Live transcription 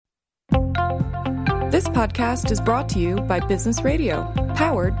This podcast is brought to you by Business Radio,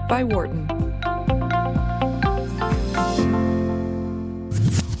 powered by Wharton.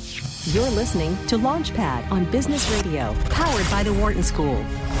 You're listening to Launchpad on Business Radio, powered by the Wharton School.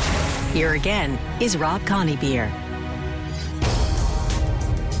 Here again is Rob Conybeare.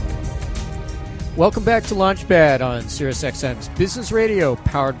 Welcome back to Launchpad on SiriusXM's Business Radio,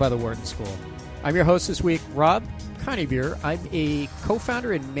 powered by the Wharton School. I'm your host this week, Rob Conybeare. I'm a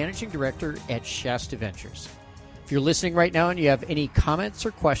co-founder and managing director at Shasta Ventures. If you're listening right now and you have any comments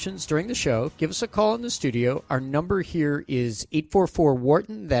or questions during the show, give us a call in the studio. Our number here is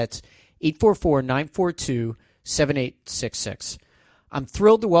 844-WHARTON. That's 844-942-7866. I'm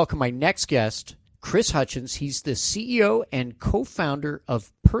thrilled to welcome my next guest, Chris Hutchins. He's the CEO and co-founder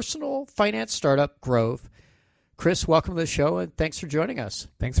of personal finance startup Grove. Chris, welcome to the show, and thanks for joining us.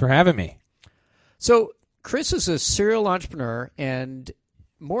 Thanks for having me. So Chris is a serial entrepreneur and,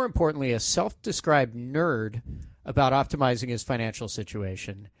 more importantly, a self-described nerd about optimizing his financial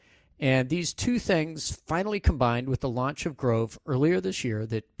situation. And these two things finally combined with the launch of Grove earlier this year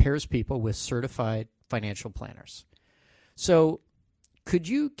that pairs people with certified financial planners. So could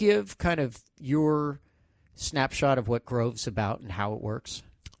you give kind of your snapshot of what Grove's about and how it works?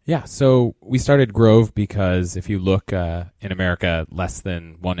 Yeah, so we started Grove because if you look in America, less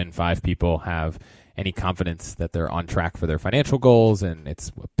than 1 in 5 people have any confidence that they're on track for their financial goals, and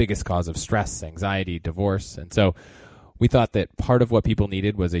it's the biggest cause of stress, anxiety, divorce. And so we thought that part of what people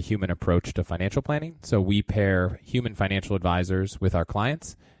needed was a human approach to financial planning. So we pair human financial advisors with our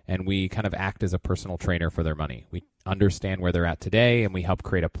clients, and we kind of act as a personal trainer for their money. We understand where they're at today, and we help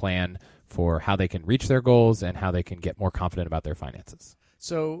create a plan for how they can reach their goals and how they can get more confident about their finances.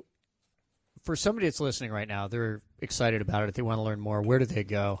 So for somebody that's listening right now, they're excited about it. They want to learn more. Where do they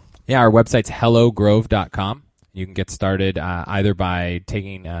go? Yeah, our website's hellogrove.com. You can get started either by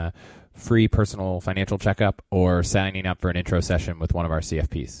taking a free personal financial checkup or signing up for an intro session with one of our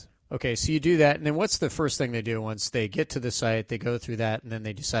CFPs. Okay, so you do that, and then what's the first thing they do once they get to the site? They go through that, and then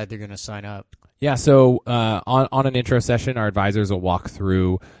they decide they're going to sign up. Yeah, so on an intro session, our advisors will walk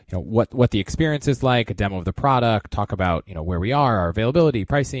through, what the experience is like, a demo of the product, talk about, where we are, our availability,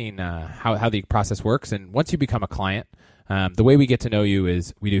 pricing, how the process works. And once you become a client, the way we get to know you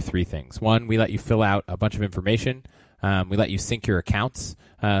is we do 3 things. 1, we let you fill out a bunch of information. We let you sync your accounts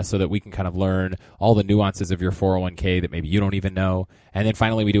so that we can kind of learn all the nuances of your 401k that maybe you don't even know. And then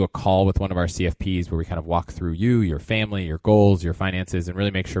finally, we do a call with one of our CFPs where we kind of walk through you, your family, your goals, your finances, and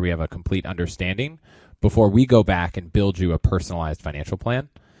really make sure we have a complete understanding before we go back and build you a personalized financial plan,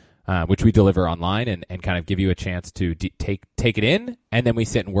 which we deliver online and kind of give you a chance to take it in. And then we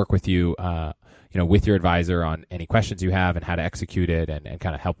sit and work with you with your advisor on any questions you have and how to execute it and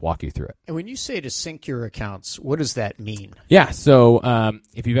kind of help walk you through it. And when you say to sync your accounts, what does that mean? Yeah, so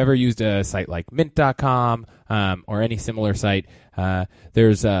if you've ever used a site like Mint.com or any similar site,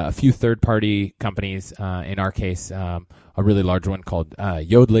 there's a few third-party companies, in our case, a really large one called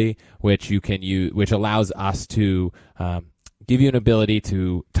Yodlee, which you can use, which allows us to give you an ability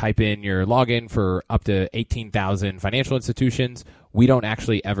to type in your login for up to 18,000 financial institutions. We don't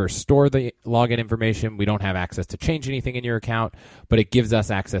actually ever store the login information. We don't have access to change anything in your account, but it gives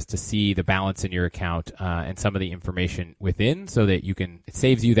us access to see the balance in your account and some of the information within so that it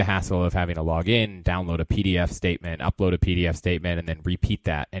saves you the hassle of having to log in, download a PDF statement, upload a PDF statement, and then repeat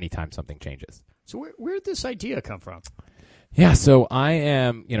that anytime something changes. So where did this idea come from? Yeah, so I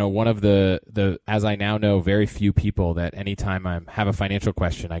am, one of the as I now know, very few people that anytime I have a financial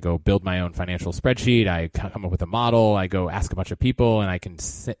question, I go build my own financial spreadsheet, I come up with a model, I go ask a bunch of people, and I can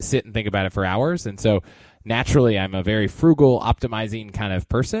sit and think about it for hours. And so naturally, I'm a very frugal, optimizing kind of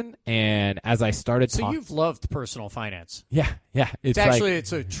person. And as I started So you've loved personal finance. Yeah.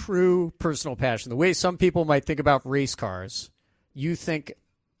 It's a true personal passion. The way some people might think about race cars, you think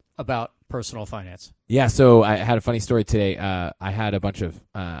about personal finance. Yeah, so I had a funny story today. I had a bunch of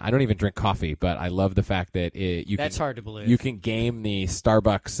I don't even drink coffee, but I love the fact that That's hard to believe. You can game the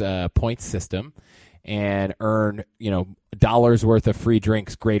Starbucks points system and earn, dollars worth of free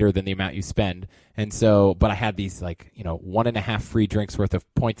drinks greater than the amount you spend. And so, but I had these 1.5 free drinks worth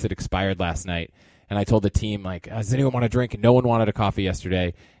of points that expired last night. And I told the team, does anyone want a drink? And no one wanted a coffee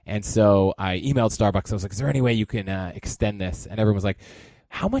yesterday. And so I emailed Starbucks. I was like, is there any way you can extend this? And everyone was like,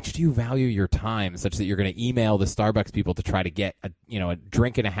 how much do you value your time such that you're going to email the Starbucks people to try to get a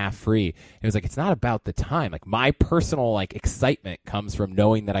drink and a half free? It was like, it's not about the time. Like, my personal excitement comes from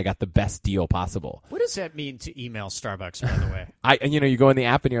knowing that I got the best deal possible. What does that mean to email Starbucks, by the way? You go in the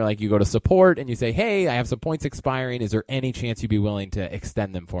app and you're like, you go to support and you say, hey, I have some points expiring. Is there any chance you'd be willing to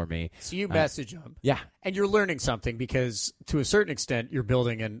extend them for me? So you message them. Yeah. And you're learning something because, to a certain extent, you're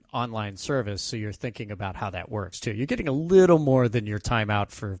building an online service, so you're thinking about how that works, too. You're getting a little more than your time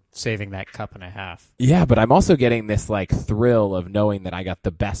out for saving that cup and a half. Yeah, but I'm also getting this thrill of knowing that I got the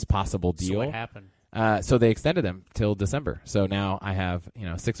best possible deal. So what happened? So they extended them till December. So now I have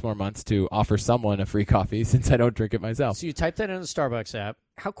 6 more months to offer someone a free coffee since I don't drink it myself. So you typed that in the Starbucks app.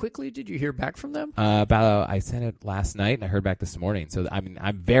 How quickly did you hear back from them? I sent it last night and I heard back this morning. So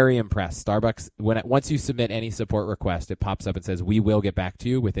I'm very impressed. Starbucks, once you submit any support request, it pops up and says, we will get back to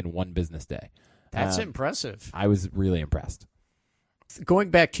you within 1 business day. That's impressive. I was really impressed. Going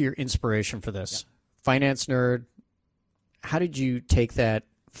back to your inspiration for this, Finance Nerd, how did you take that,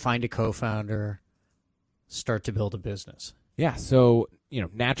 find a co-founder, start to build a business? Yeah, so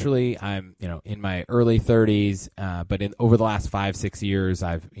naturally, I'm in my early 30s, but over the last 5-6 years,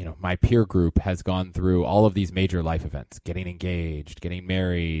 I've my peer group has gone through all of these major life events: getting engaged, getting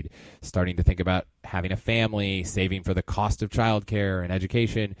married, starting to think about having a family, saving for the cost of childcare and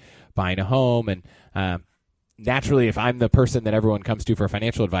education, buying a home, and naturally, if I'm the person that everyone comes to for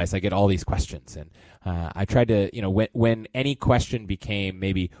financial advice, I get all these questions. And I tried to, when any question became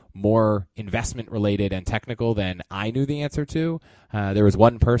maybe more investment related and technical than I knew the answer to, there was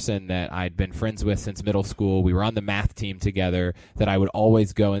one person that I'd been friends with since middle school. We were on the math team together that I would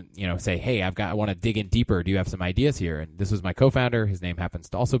always go and, say, hey, I want to dig in deeper. Do you have some ideas here? And this was my co-founder. His name happens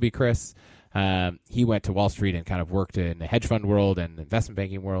to also be Chris. He went to Wall Street and kind of worked in the hedge fund world and the investment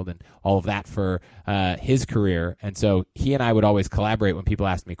banking world and all of that for his career. And so he and I would always collaborate when people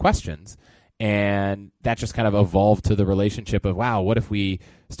asked me questions. And that just kind of evolved to the relationship of, wow, what if we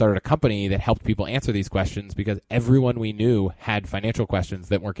started a company that helped people answer these questions, because everyone we knew had financial questions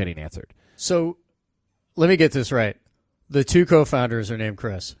that weren't getting answered. So let me get this right. The two co-founders are named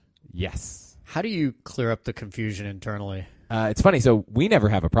Chris. Yes. How do you clear up the confusion internally? It's funny. So we never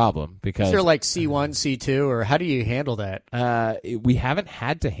have a problem because is there like C1, C2, or how do you handle that? We haven't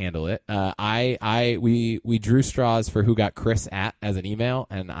had to handle it. We drew straws for who got Chris at as an email,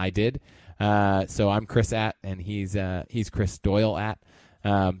 and I did. So I'm Chris at, and he's Chris Doyle at.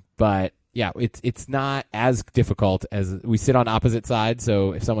 But yeah, it's not as difficult as we sit on opposite sides.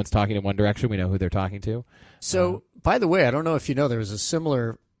 So if someone's talking in one direction, we know who they're talking to. So by the way, I don't know if you know, there was a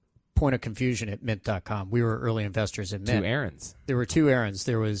similar point of confusion at Mint.com. We were early investors in Mint. Two Aarons. There were two Aarons.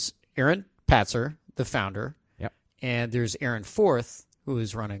 There was Aaron Patzer, the founder. Yep. And there's Aaron Forth, who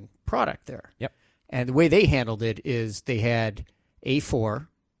is running product there. Yep. And the way they handled it is they had A4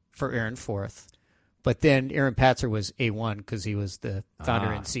 for Aaron Forth, but then Aaron Patzer was A1 because he was the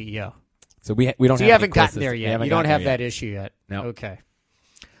founder and CEO. So we don't. So have you haven't gotten there yet. You don't have that yet. issue yet. No. Okay.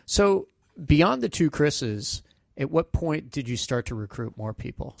 So beyond the two Chris's, at what point did you start to recruit more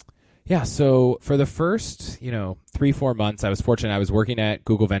people? Yeah, so for the first, 3-4 months, I was fortunate. I was working at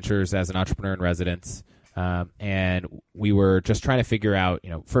Google Ventures as an entrepreneur in residence, and we were just trying to figure out,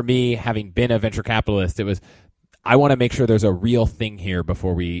 for me, having been a venture capitalist, it was, I want to make sure there's a real thing here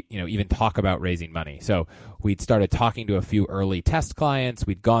before we, even talk about raising money. So we'd started talking to a few early test clients.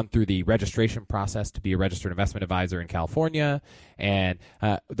 We'd gone through the registration process to be a registered investment advisor in California. And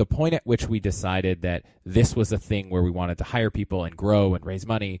the point at which we decided that this was a thing where we wanted to hire people and grow and raise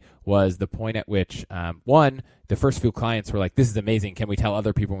money was the point at which, one, the first few clients were like, "This is amazing. Can we tell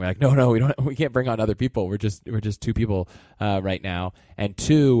other people?" And we're like, "No, we can't bring on other people. We're just two people right now." And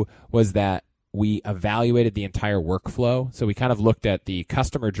two was that we evaluated the entire workflow. So we kind of looked at the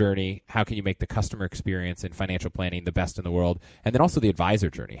customer journey. How can you make the customer experience in financial planning the best in the world? And then also the advisor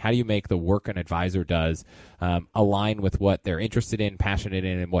journey. How do you make the work an advisor does align with what they're interested in, passionate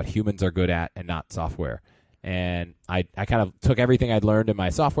in, and what humans are good at and not software? And I kind of took everything I'd learned in my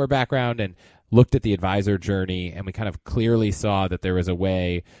software background and looked at the advisor journey, and we kind of clearly saw that there was a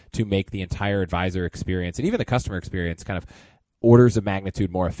way to make the entire advisor experience and even the customer experience kind of orders of magnitude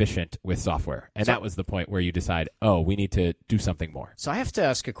more efficient with software. And that was the point where you decide, we need to do something more. So I have to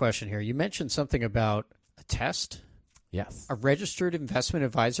ask a question here. You mentioned something about a test? Yes. A registered investment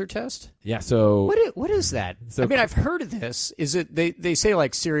advisor test? Yeah, so what is that? So, I mean, I've heard of this. Is it they say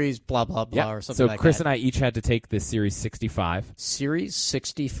like series blah blah blah or something like that? So Chris and I each had to take this Series 65. Series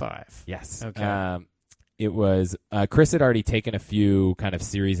 65. Yes. Okay. It was Chris had already taken a few kind of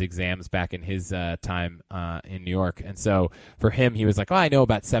series exams back in his time in New York. And so for him, he was like, I know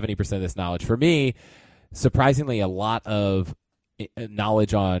about 70% of this knowledge. For me, surprisingly, a lot of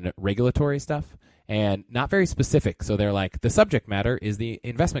knowledge on regulatory stuff and not very specific. So they're like, the subject matter is the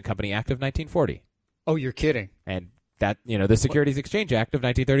Investment Company Act of 1940. Oh, you're kidding. And that, the Securities Exchange Act of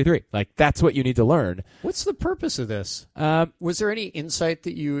 1933. Like, that's what you need to learn. What's the purpose of this? Was there any insight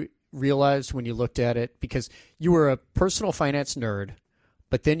that you realized when you looked at it? Because you were a personal finance nerd,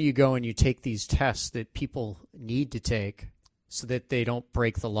 but then you go and you take these tests that people need to take so that they don't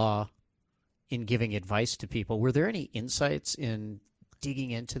break the law in giving advice to people. Were there any insights in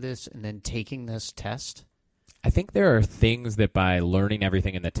digging into this and then taking this test? I think there are things that by learning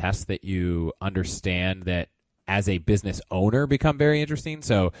everything in the test that you understand that as a business owner become very interesting.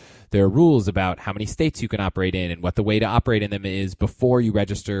 So there are rules about how many states you can operate in and what the way to operate in them is before you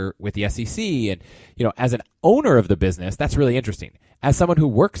register with the SEC. And, as an owner of the business, that's really interesting. As someone who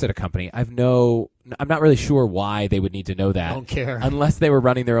works at a company, I'm not really sure why they would need to know that. Don't care. Unless they were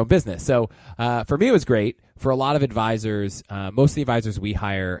running their own business. So for me, it was great. For a lot of advisors, most of the advisors we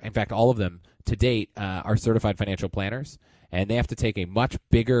hire, in fact, all of them to date, are certified financial planners. And they have to take a much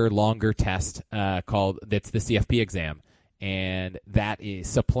bigger, longer test that's the CFP exam. And that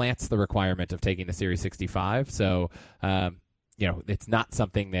supplants the requirement of taking the Series 65. So, it's not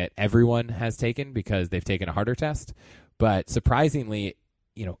something that everyone has taken because they've taken a harder test. But surprisingly,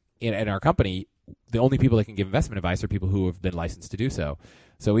 in our company, the only people that can give investment advice are people who have been licensed to do so.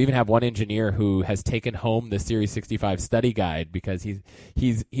 So we even have one engineer who has taken home the Series 65 study guide because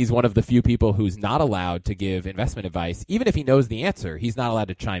he's one of the few people who's not allowed to give investment advice. Even if he knows the answer, he's not allowed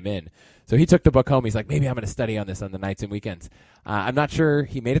to chime in. So he took the book home. He's like, maybe I'm going to study on this on the nights and weekends. I'm not sure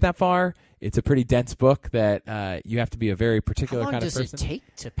he made it that far. It's a pretty dense book that you have to be a very particular kind of person. How long does it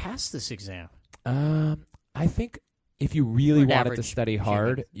take to pass this exam? I think if you really wanted to study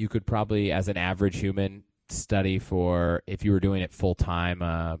hard, human. you could probably, as an average human, study for, if you were doing it full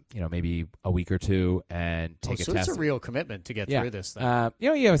time, maybe a week or two and take a so test. It's a real commitment to get through this thing.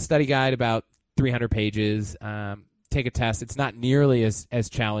 You have a study guide about 300 pages. Take a test. It's not nearly as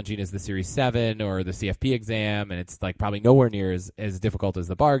challenging as the Series 7 or the CFP exam, and it's like probably nowhere near as difficult as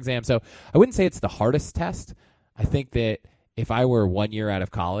the bar exam. So I wouldn't say it's the hardest test. I think that if I were 1 year out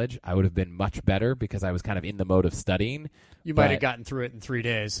of college, I would have been much better because I was kind of in the mode of studying. You might have gotten through it in 3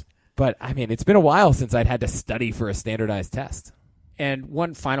 days. But, it's been a while since I'd had to study for a standardized test. And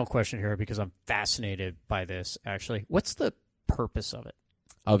one final question here, because I'm fascinated by this, actually. What's the purpose of it?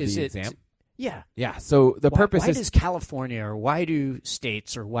 Of the exam? Yeah. Yeah, so the purpose is... Why does California, or why do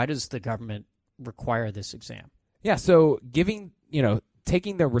states, or why does the government require this exam? Yeah, so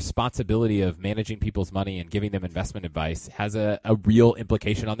taking the responsibility of managing people's money and giving them investment advice has a real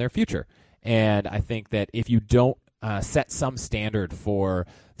implication on their future. And I think that if you don't set some standard for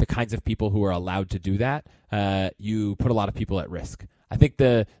the kinds of people who are allowed to do that, you put a lot of people at risk. I think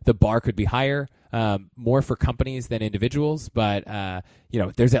the bar could be higher, more for companies than individuals, but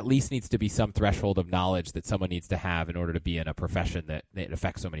there's at least needs to be some threshold of knowledge that someone needs to have in order to be in a profession that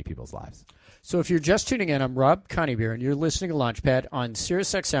affects so many people's lives. So if you're just tuning in, I'm Rob Conybeare, and you're listening to Launchpad on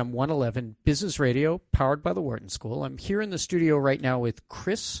SiriusXM 111 Business Radio, powered by the Wharton School. I'm here in the studio right now with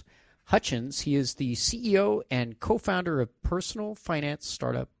Chris Hutchins. He is the CEO and co-founder of personal finance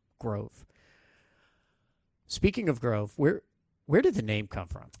startup Grove. Speaking of Grove, where did the name come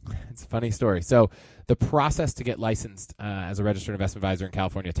from? It's a funny story. So the process to get licensed as a registered investment advisor in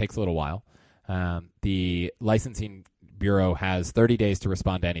California takes a little while. The licensing bureau has 30 days to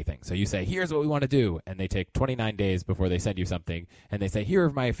respond to anything. So you say, here's what we want to do. And they take 29 days before they send you something. And they say, here are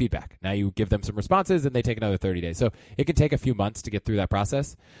my feedback. Now you give them some responses and they take another 30 days. So it can take a few months to get through that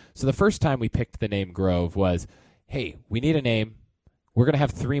process. So the first time we picked the name Grove was, hey, we need a name. We're going to have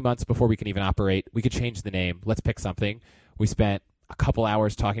 3 months before we can even operate. We could change the name. Let's pick something. We spent a couple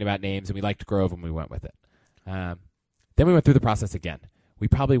hours talking about names, and we liked Grove, and we went with it. Then we went through the process again. We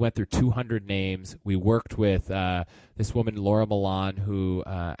probably went through 200 names. We worked with this woman, Laura Milan, who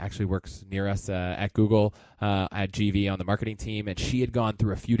actually works near us at Google, at GV on the marketing team, and she had gone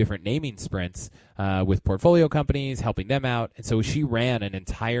through a few different naming sprints with portfolio companies, helping them out. And so she ran an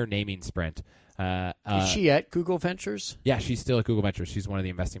entire naming sprint. Is she at Google Ventures? Yeah, she's still at Google Ventures. She's one of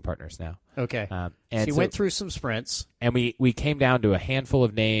the investing partners now. Okay. And so you went through some sprints. And we came down to a handful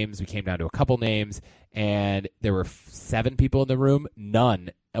of names. We came down to a couple names. And there were 7 people in the room.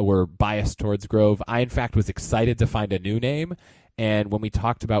 None were biased towards Grove. I, in fact, was excited to find a new name. And when we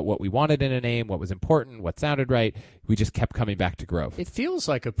talked about what we wanted in a name, what was important, what sounded right, we just kept coming back to Grove. It feels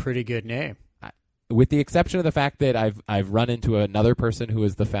like a pretty good name. With the exception of the fact that I've run into another person who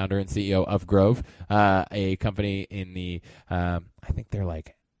is the founder and CEO of Grove, a company in the I think they're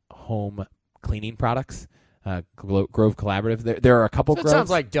like home cleaning products. Grove Collaborative. There are a couple. So it Groves. sounds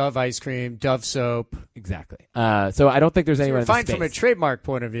like Dove ice cream, Dove soap. Exactly. So I don't think there's anyone. You're in the fine space. from a trademark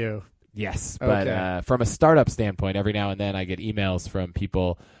point of view. Yes, but Okay. from a startup standpoint, every now and then I get emails from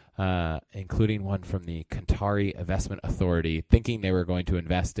people, including one from the Qatari Investment Authority, thinking they were going to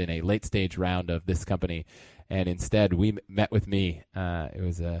invest in a late-stage round of this company, and instead met with me. It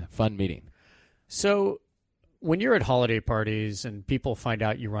was a fun meeting. So when you're at holiday parties and people find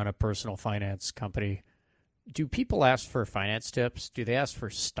out you run a personal finance company, do people ask for finance tips? Do they ask for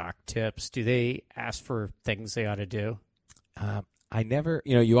stock tips? Do they ask for things they ought to do? I never,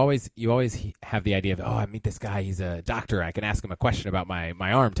 you always have the idea of, I meet this guy, he's a doctor, I can ask him a question about my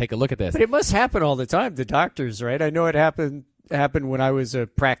arm, take a look at this. But it must happen all the time to doctors, right? I know it happened when I was a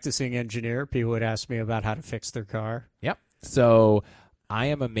practicing engineer. People would ask me about how to fix their car. Yep. So I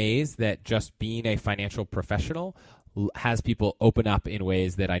am amazed that just being a financial professional has people open up in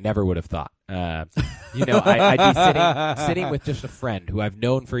ways that I never would have thought. I'd be sitting with just a friend who I've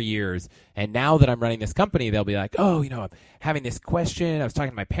known for years, and now that I'm running this company, they'll be like, I'm having this question. I was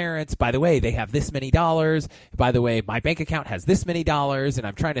talking to my parents. By the way, they have this many dollars. By the way, my bank account has this many dollars, and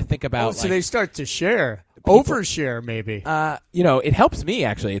I'm trying to think about. So they start to share. Overshare, maybe. It helps me,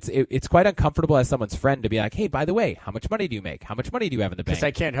 actually. It's quite uncomfortable as someone's friend to be like, hey, by the way, how much money do you make? How much money do you have in the bank? Because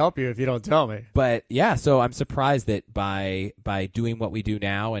I can't help you if you don't tell me. But yeah, so I'm surprised that by doing what we do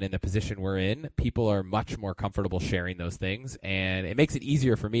now and in the position we're in, people are much more comfortable sharing those things, and it makes it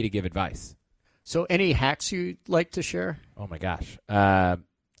easier for me to give advice. So any hacks you'd like to share? Oh my gosh.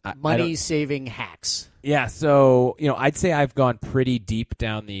 Money-saving hacks. Yeah, so, I'd say I've gone pretty deep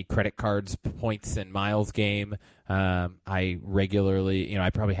down the credit cards, points, and miles game. I regularly, I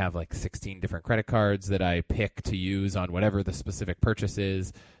probably have like 16 different credit cards that I pick to use on whatever the specific purchase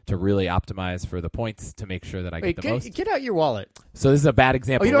is to really optimize for the points to make sure that I get the most. Get out your wallet. So this is a bad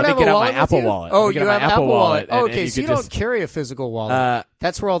example. Oh, you don't Let have me get a out wallet my Apple with you? Wallet. Oh, Let me get you out have my Apple Wallet. Oh, and okay, you so you could don't carry a physical wallet.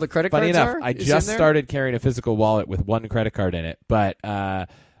 That's where all the credit Funny cards enough, are? I Is just in there? started carrying a physical wallet with one credit card in it, but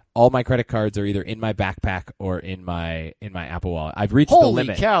all my credit cards are either in my backpack or in my Apple Wallet. I've reached the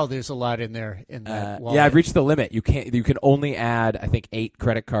limit. Holy cow, there's a lot in there in that wallet. Yeah, I've reached the limit. You can only add, I think, 8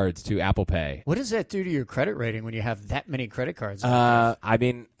 credit cards to Apple Pay. What does that do to your credit rating when you have that many credit cards? I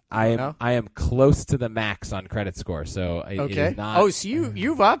am close to the max on credit score, so it is not. Oh, so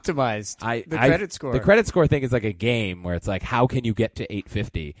you've optimized the credit score. The credit score thing is like a game where it's like, how can you get to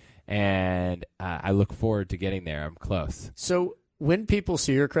 850? And I look forward to getting there. I'm close. So when people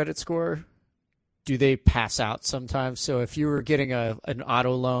see your credit score, do they pass out sometimes? So if you were getting an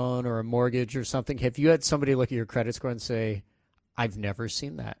auto loan or a mortgage or something, have you had somebody look at your credit score and say, I've never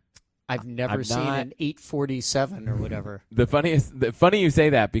seen that. I've never seen an 847 or whatever. Funny you say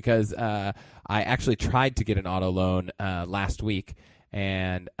that, because I actually tried to get an auto loan last week,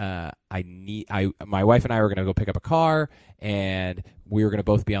 and my wife and I were going to go pick up a car, and we were going to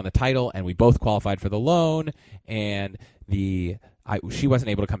both be on the title, and we both qualified for the loan, and she wasn't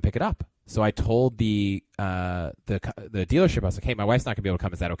able to come pick it up. So I told the dealership, I was like, hey, my wife's not going to be able to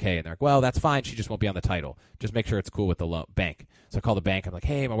come. Is that okay? And they're like, well, that's fine. She just won't be on the title. Just make sure it's cool with the bank. So I called the bank. I'm like,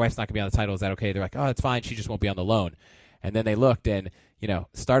 hey, my wife's not going to be on the title. Is that okay? They're like, oh, that's fine. She just won't be on the loan. And then they looked, and,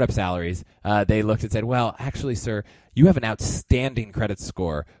 startup salaries, they looked and said, well, actually, sir, you have an outstanding credit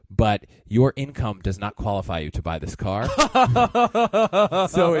score, but your income does not qualify you to buy this car.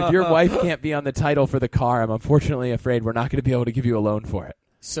 So if your wife can't be on the title for the car, I'm unfortunately afraid we're not going to be able to give you a loan for it.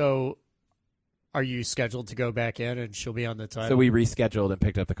 So are you scheduled to go back in and she'll be on the title? So we rescheduled and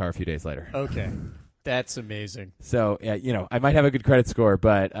picked up the car a few days later. Okay. That's amazing. So, I might have a good credit score,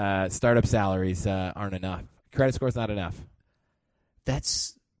 but startup salaries aren't enough. Credit score's not enough.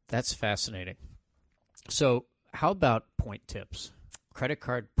 That's fascinating. So how about point tips? Credit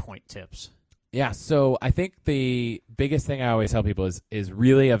card point tips. Yeah, so I think the biggest thing I always tell people is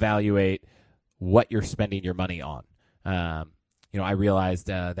really evaluate what you're spending your money on. I realized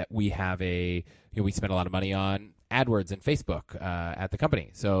that we have we spend a lot of money on AdWords and Facebook at the company.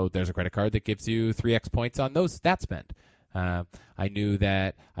 So there's a credit card that gives you 3x points on that spend. I knew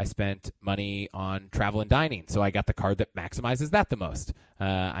that I spent money on travel and dining, so I got the card that maximizes that the most.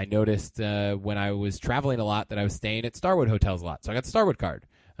 I noticed when I was traveling a lot that I was staying at Starwood hotels a lot, so I got the Starwood card.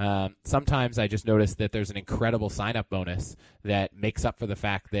 Sometimes I just noticed that there's an incredible sign-up bonus that makes up for the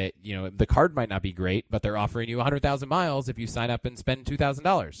fact that, the card might not be great, but they're offering you 100,000 miles if you sign up and spend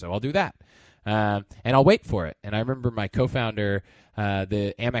 $2,000, so I'll do that. And I'll wait for it. And I remember my co-founder,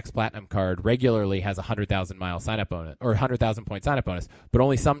 the Amex Platinum card regularly has 100,000 mile sign-up bonus or 100,000 point sign-up bonus, but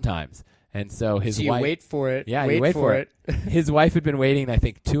only sometimes. And so his So you wife, wait for it. Yeah, wait you wait for it. it. His wife had been waiting, I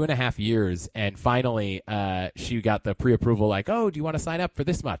think, 2.5 years, and finally she got the pre-approval, like, oh, do you want to sign up for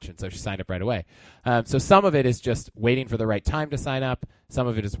this much? And so she signed up right away. So some of it is just waiting for the right time to sign up. Some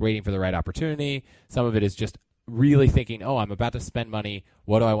of it is waiting for the right opportunity. Some of it is just really thinking, oh, I'm about to spend money.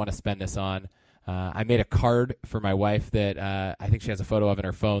 What do I want to spend this on? I made a card for my wife that I think she has a photo of in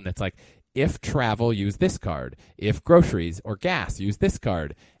her phone that's like, if travel, use this card. If groceries or gas, use this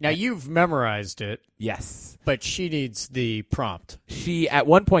card. Now, you've memorized it, Yes. but she needs the prompt. She at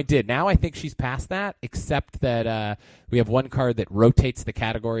one point did. Now I think she's past that, except that we have one card that rotates the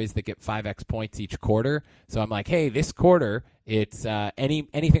categories that get 5x points each quarter. So I'm like, hey, this quarter, it's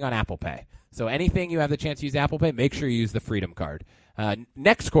anything on Apple Pay. So anything you have the chance to use Apple Pay, make sure you use the Freedom card.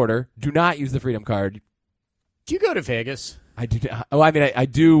 Next quarter, do not use the Freedom card. Do you go to Vegas? I do. Oh, I mean, I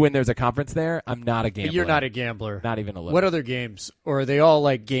do when there's a conference there. I'm not a gambler. But you're not a gambler. Not even a little. What other games? Or are they all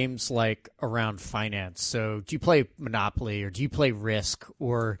like games like around finance? So do you play Monopoly or do you play Risk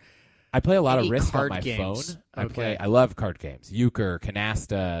or I play a lot of any Risk on card my games? phone. Okay. I love card games. Euchre,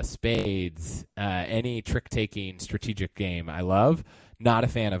 Canasta, Spades, any trick-taking strategic game I love. Not a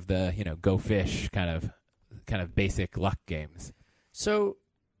fan of the, Go Fish kind of basic luck games. So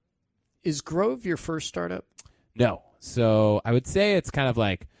is Grove your first startup? No. So I would say it's kind of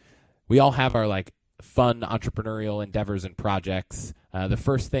like we all have our like fun entrepreneurial endeavors and projects. The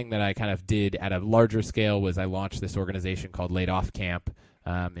first thing that I kind of did at a larger scale was I launched this organization called Laid Off Camp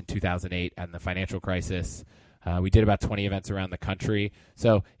in 2008 and the financial crisis. We did about 20 events around the country.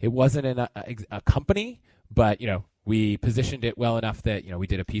 So it wasn't a company, but, we positioned it well enough that, we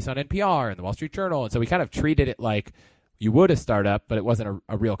did a piece on NPR and the Wall Street Journal. And so we kind of treated it like you would a startup, but it wasn't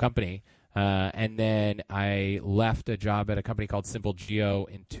a real company. And then I left a job at a company called Simple Geo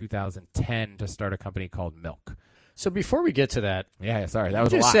in 2010 to start a company called Milk. So before we get to that, Yeah, sorry, that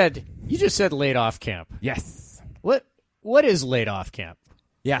was a lot. You just said Laid Off Camp. Yes. What is Laid Off Camp?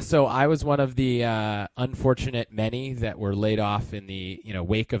 Yeah, so I was one of the unfortunate many that were laid off in the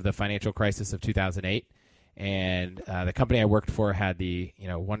wake of the financial crisis of 2008. And the company I worked for had the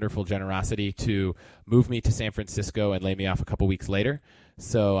wonderful generosity to move me to San Francisco and lay me off a couple weeks later.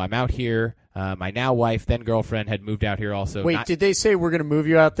 So I'm out here. My now wife, then girlfriend, had moved out here also. Wait, did they say we're going to move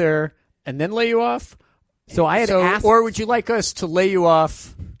you out there and then lay you off? So I had asked, or would you like us to lay you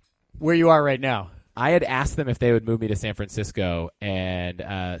off where you are right now? I had asked them if they would move me to San Francisco,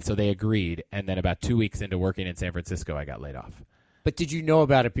 and so they agreed. And then about 2 weeks into working in San Francisco, I got laid off. But did you know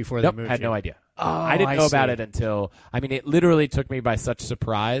about it before Nope, they moved had you? no idea. Oh, I didn't know about see. it until, it literally took me by such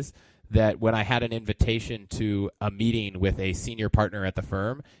surprise that when I had an invitation to a meeting with a senior partner at the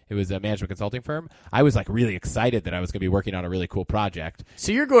firm, it was a management consulting firm, I was like really excited that I was going to be working on a really cool project.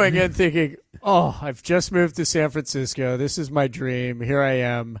 So you're going in thinking, oh, I've just moved to San Francisco. This is my dream. Here I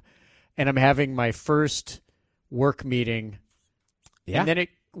am. And I'm having my first work meeting. Yeah. And then it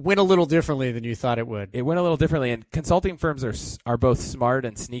went a little differently than you thought it would. It went a little differently, and consulting firms are both smart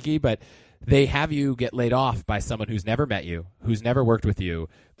and sneaky, but they have you get laid off by someone who's never met you, who's never worked with you,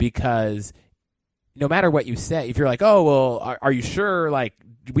 because no matter what you say, if you're like, oh, well, are you sure, like,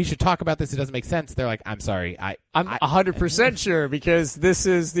 we should talk about this, it doesn't make sense, they're like, I'm sorry. I'm 100% sure because this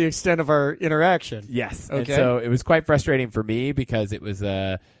is the extent of our interaction. Yes. Okay. And so it was quite frustrating for me because it was,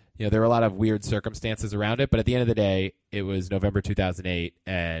 there were a lot of weird circumstances around it, but at the end of the day, it was November 2008,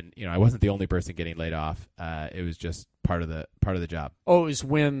 and I wasn't the only person getting laid off. It was just part of the job. Oh, it was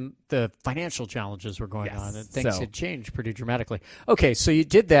when the financial challenges were going on and things So- had changed pretty dramatically. Okay, so you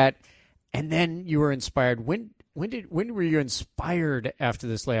did that, and then you were inspired. When were you inspired after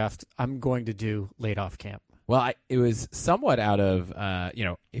this layoff? I'm going to do Laid Off Camp. Well, it was somewhat out of,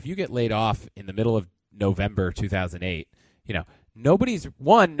 if you get laid off in the middle of November 2008, nobody's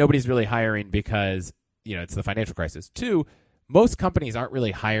really hiring because, it's the financial crisis. Two, most companies aren't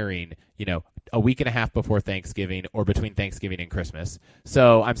really hiring, a week and a half before Thanksgiving or between Thanksgiving and Christmas.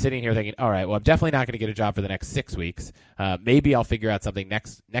 So I'm sitting here thinking, all right, well, I'm definitely not going to get a job for the next 6 weeks. Maybe I'll figure out something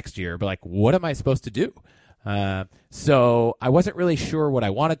next year, but like, what am I supposed to do? So I wasn't really sure what I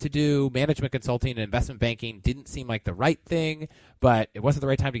wanted to do. Management consulting and investment banking didn't seem like the right thing, but it wasn't the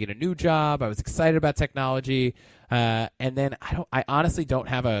right time to get a new job. I was excited about technology. And then I honestly don't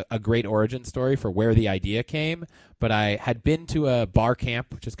have a great origin story for where the idea came, but I had been to a bar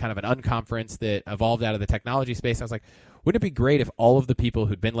camp, which is kind of an unconference that evolved out of the technology space. I was like, wouldn't it be great if all of the people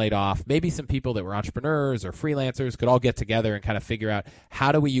who'd been laid off, maybe some people that were entrepreneurs or freelancers, could all get together and kind of figure out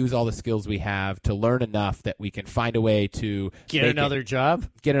how do we use all the skills we have to learn enough that we can find a way to Get another job,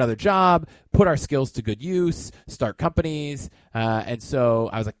 put our skills to good use, start companies. And so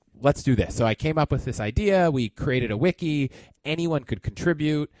I was like, let's do this. So I came up with this idea. We created a wiki. Anyone could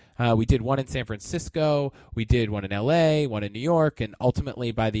contribute. We did one in San Francisco. We did one in LA, one in New York. And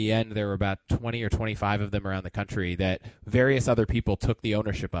ultimately, by the end, there were about 20 or 25 of them around the country that various other people took the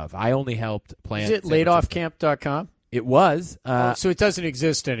ownership of. I only helped plan. Is it lateoffcamp.com? It was. So it doesn't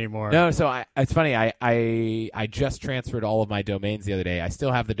exist anymore. No, so it's funny. I just transferred all of my domains the other day. I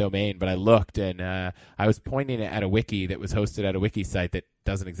still have the domain, but I looked and I was pointing at a wiki that was hosted at a wiki site that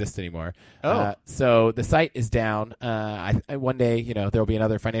doesn't exist anymore. So the site is down. One day, there'll be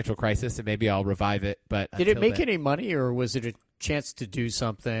another financial crisis, and maybe I'll revive it. But did it make any money, or was it a chance to do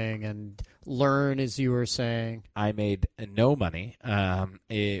something and learn, as you were saying? I made no money.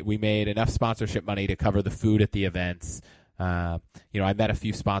 We made enough sponsorship money to cover the food at the events. I met a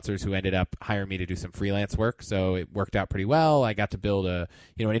few sponsors who ended up hiring me to do some freelance work, so it worked out pretty well. I got to build an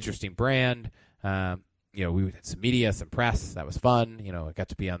interesting brand. We had some media, some press. That was fun. I got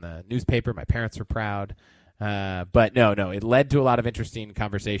to be on the newspaper. My parents were proud. But no, it led to a lot of interesting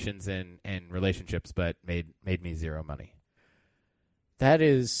conversations and relationships, but made me zero money. That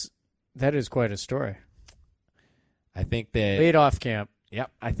is quite a story. I think that laid off camp. Yep.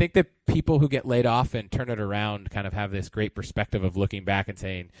 I think that people who get laid off and turn it around kind of have this great perspective of looking back and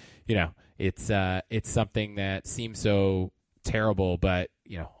saying, it's something that seems so terrible, but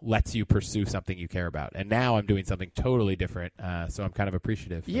lets you pursue something you care about. And now I'm doing something totally different, so I'm kind of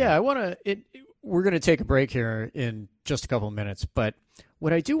appreciative. Yeah, we're going to take a break here in just a couple of minutes, but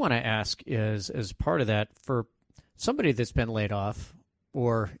what I do want to ask is, as part of that, for somebody that's been laid off,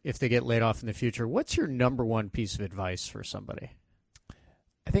 or if they get laid off in the future, what's your number one piece of advice for somebody?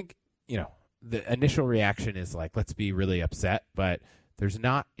 I think, the initial reaction is like, let's be really upset, but there's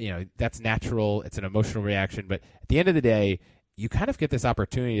not, that's natural. It's an emotional reaction. But at the end of the day, you kind of get this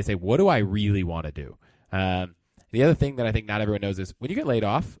opportunity to say, what do I really want to do? The other thing that I think not everyone knows is when you get laid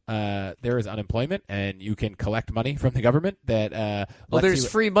off, there is unemployment, and you can collect money from the government. There's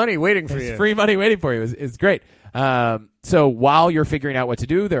free money waiting for you. There's free money waiting for you. It's great. So while you're figuring out what to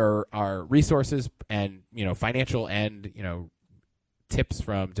do, there are resources and financial and tips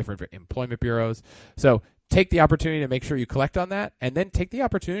from different employment bureaus. So take the opportunity to make sure you collect on that, and then take the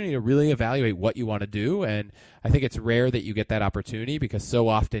opportunity to really evaluate what you want to do. And I think it's rare that you get that opportunity, because so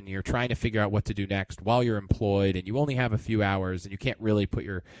often you're trying to figure out what to do next while you're employed, and you only have a few hours, and you can't really put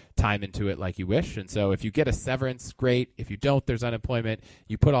your time into it like you wish. And so if you get a severance, great. If you don't, there's unemployment.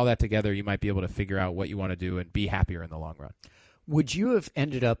 You put all that together, you might be able to figure out what you want to do and be happier in the long run. Would you have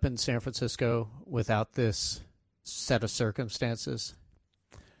ended up in San Francisco without this set of circumstances?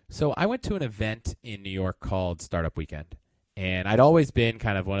 So I went to an event in New York called Startup Weekend, and I'd always been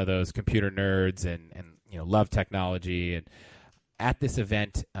kind of one of those computer nerds and love technology. And at this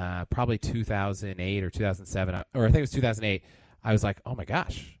event, probably 2008 or 2007, or I think it was 2008, I was like, oh my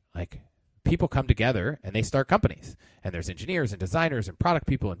gosh, like people come together and they start companies, and there's engineers and designers and product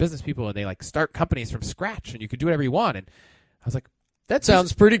people and business people, and they like start companies from scratch, and you can do whatever you want. And I was like, that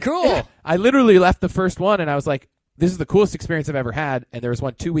sounds pretty cool. Yeah. I literally left the first one, and I was like, this is the coolest experience I've ever had. And there was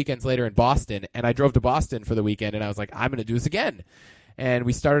one 2 weekends later in Boston, and I drove to Boston for the weekend, and I was like, I'm going to do this again. And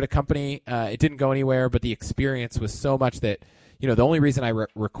we started a company. It didn't go anywhere, but the experience was so much that, the only reason I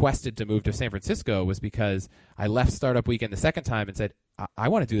requested to move to San Francisco was because I left Startup Weekend the second time and said, I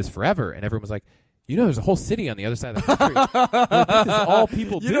want to do this forever. And everyone was like, there's a whole city on the other side of the country. This is all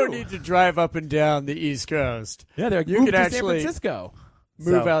people do. You don't need to drive up and down the East Coast. Yeah, they're like, you can actually San Francisco.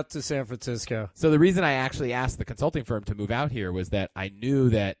 Move out to San Francisco. So the reason I actually asked the consulting firm to move out here was that I knew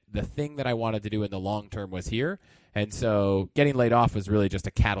that the thing that I wanted to do in the long term was here. And so getting laid off was really just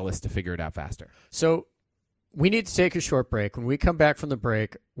a catalyst to figure it out faster. So we need to take a short break. When we come back from the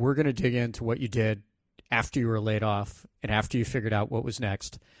break, we're going to dig into what you did after you were laid off and after you figured out what was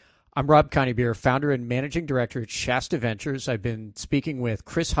next. I'm Rob Conybeare, founder and managing director at Shasta Ventures. I've been speaking with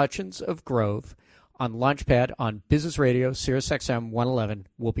Chris Hutchins of Grove on Launchpad on Business Radio, Sirius XM 111.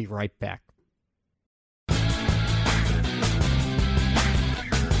 We'll be right back.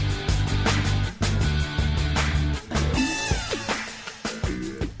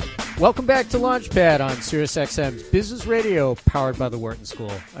 Welcome back to Launchpad on Sirius XM's Business Radio, powered by the Wharton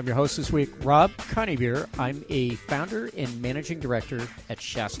School. I'm your host this week, Rob Conybeare. I'm a founder and managing director at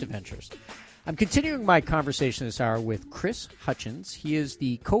Shasta Ventures. I'm continuing my conversation this hour with Chris Hutchins. He is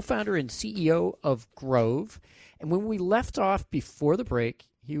the co-founder and CEO of Grove. And when we left off before the break,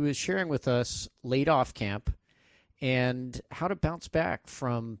 he was sharing with us laid off camp and how to bounce back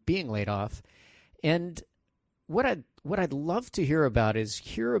from being laid off. And what I'd love to hear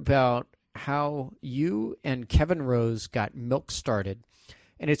about how you and Kevin Rose got Milk started.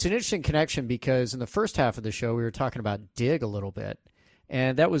 And it's an interesting connection because in the first half of the show, we were talking about Dig a little bit.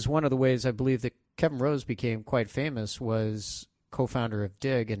 And that was one of the ways I believe that Kevin Rose became quite famous, was co-founder of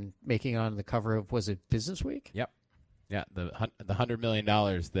Dig and making it on the cover of, was it Business Week? Yep. Yeah, the $100 million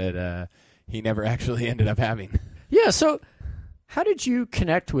that he never actually ended up having. Yeah, so how did you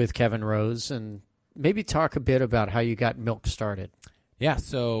connect with Kevin Rose, and maybe talk a bit about how you got Milk started? Yeah,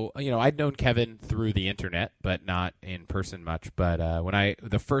 so I'd known Kevin through the internet, but not in person much. But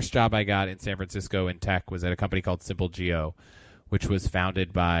the first job I got in San Francisco in tech was at a company called Simple Geo, which was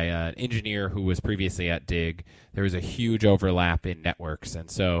founded by an engineer who was previously at Dig. There was a huge overlap in networks, and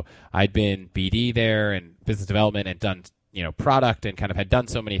so I'd been BD there and business development and done product and kind of had done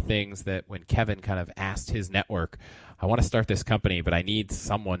so many things that when Kevin kind of asked his network, I want to start this company, but I need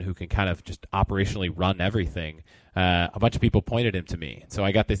someone who can kind of just operationally run everything. A bunch of people pointed him to me. So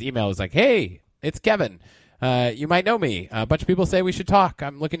I got this email. It was like, hey, it's Kevin. You might know me. A bunch of people say we should talk.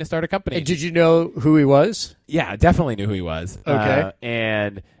 I'm looking to start a company. And did you know who he was? Yeah, definitely knew who he was. Okay.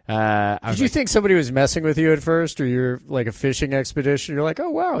 Did you think somebody was messing with you at first, or you're like a fishing expedition? You're like, oh,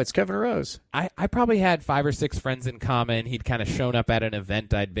 wow, it's Kevin Rose. I probably had 5 or 6 friends in common. He'd kind of shown up at an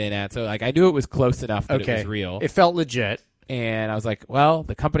event I'd been at. So I knew it was close enough that it was real. It felt legit. And I was like, well,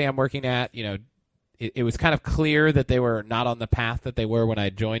 the company I'm working at, it was kind of clear that they were not on the path that they were when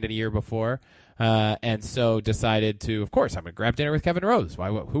I joined a year before. And so decided to, of course, I'm going to grab dinner with Kevin Rose.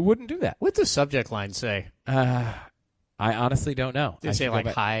 Who wouldn't do that? What'd the subject line say? I honestly don't know. Did it say like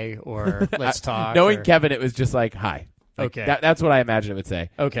hi or let's talk? Knowing Kevin, it was just like hi. Okay. That's what I imagine it would say.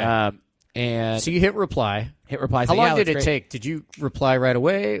 Okay. And so you hit reply. How long did it take? Did you reply right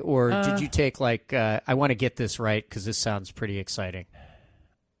away, or did you take like, I want to get this right because this sounds pretty exciting?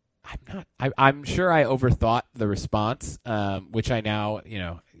 I'm sure I overthought the response, which I now,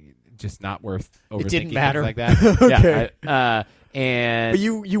 just not worth overthinking. It didn't matter. Things like that. Okay. But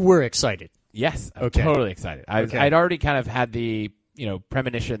you were excited. Yes. I'm okay. Totally excited. I'd already kind of had the,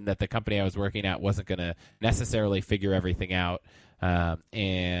 premonition that the company I was working at wasn't going to necessarily figure everything out.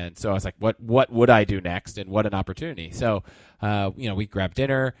 And so I was like, what would I do next, and what an opportunity. So, we grabbed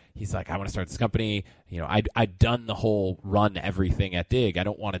dinner. He's like, I want to start this company. I'd done the whole run everything at Dig. I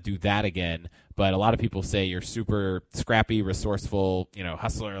don't want to do that again. But a lot of people say you're super scrappy, resourceful,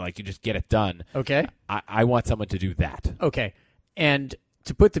 hustler, like you just get it done. Okay. I want someone to do that. Okay. And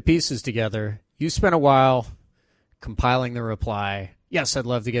to put the pieces together, you spent a while compiling the reply. Yes, I'd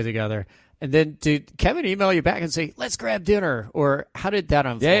love to get together. And then did Kevin email you back and say, let's grab dinner? Or how did that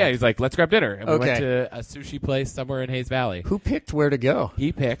unfold? Yeah, he's like, let's grab dinner. And we went to a sushi place somewhere in Hayes Valley. Who picked where to go?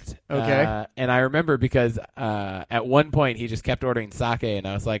 He picked. Okay. And I remember because at one point he just kept ordering sake, and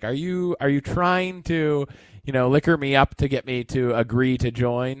I was like, are you trying to, liquor me up to get me to agree to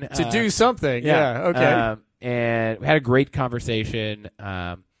join? To do something. Yeah. Okay. And we had a great conversation.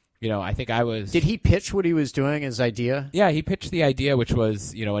 I think I was... Did he pitch what he was doing, his idea? Yeah, he pitched the idea, which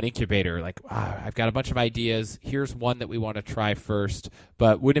was, an incubator. Like, I've got a bunch of ideas. Here's one that we want to try first.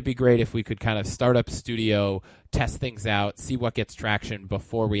 But wouldn't it be great if we could kind of start up studio, test things out, see what gets traction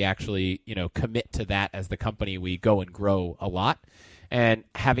before we actually, commit to that as the company we go and grow a lot? And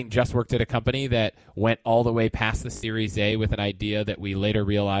having just worked at a company that went all the way past the Series A with an idea that we later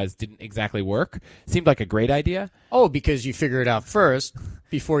realized didn't exactly work, seemed like a great idea. Oh, because you figure it out first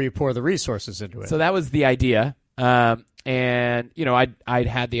before you pour the resources into it. So that was the idea. And, I'd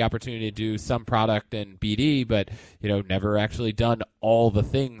had the opportunity to do some product and BD, but, never actually done all the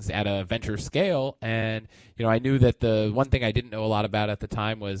things at a venture scale. And, I knew that the one thing I didn't know a lot about at the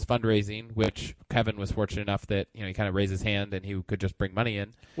time was fundraising, which Kevin was fortunate enough that, he kind of raised his hand and he could just bring money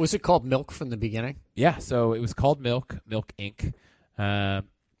in. Was it called Milk from the beginning? Yeah. So it was called Milk Inc.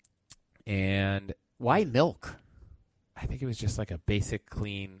 And why Milk? I think it was just like a basic,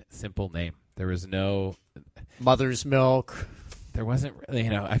 clean, simple name. There was no Mother's Milk. There wasn't really,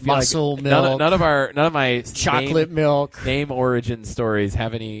 I feel muscle like milk. None of my chocolate milk name origin stories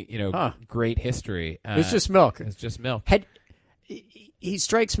have any, great history. It's just milk. It's just milk. He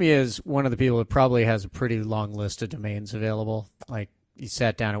strikes me as one of the people that probably has a pretty long list of domains available. Like he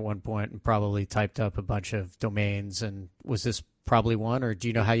sat down at one point and probably typed up a bunch of domains. And was this probably one, or do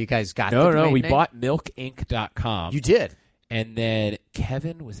you know how you guys got? No. We bought milkinc.com. You did. And then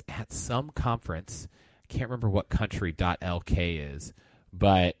Kevin was at some conference. I can't remember what country .lk is,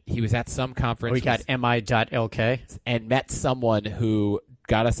 but he was at some conference. We got mi.lk. And met someone who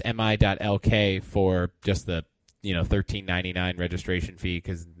got us mi.lk for just the $13.99 registration fee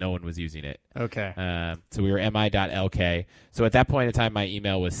because no one was using it. Okay. So we were mi.lk. So at that point in time, my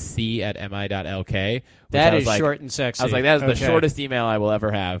email was c@mi.lk. That is short and sexy. I was like, that is the shortest email I will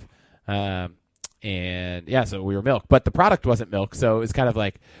ever have. And yeah, so we were Milk, but the product wasn't Milk. So it was kind of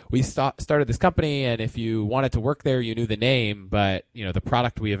like we started this company, and if you wanted to work there, you knew the name. But the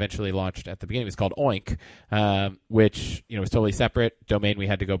product we eventually launched at the beginning was called Oink, which was totally separate domain we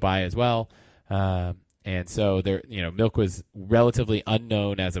had to go buy as well. And so there, Milk was relatively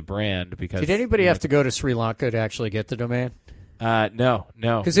unknown as a brand because. Did anybody have to go to Sri Lanka to actually get the domain? No.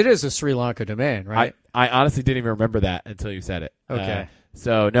 Because it is a Sri Lanka domain, right? I honestly didn't even remember that until you said it. Okay.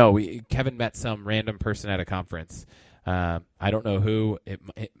 So no, Kevin met some random person at a conference. I don't know who.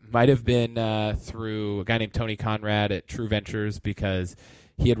 It might have been through a guy named Tony Conrad at True Ventures because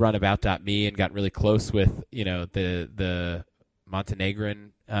he had run About.me and gotten really close with the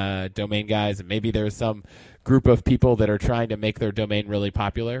Montenegrin domain guys, and maybe there's some group of people that are trying to make their domain really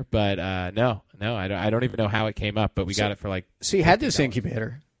popular. But no, I don't even know how it came up. But we got it for like. So you had this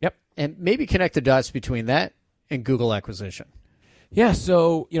incubator. Yep. And maybe connect the dots between that and Google acquisition. Yeah,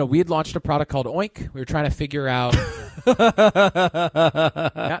 so we had launched a product called Oink. We were trying to figure out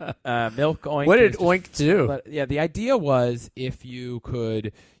Milk Oink. What did Oink do? But, the idea was if you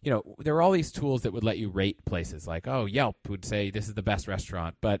could, there were all these tools that would let you rate places. Like, Yelp would say this is the best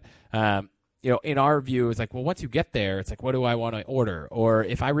restaurant, but in our view, it's like, well, once you get there, it's like, what do I want to order? Or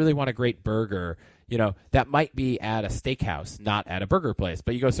if I really want a great burger, that might be at a steakhouse, not at a burger place.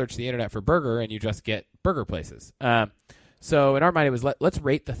 But you go search the internet for burger, and you just get burger places. So in our mind, it was let's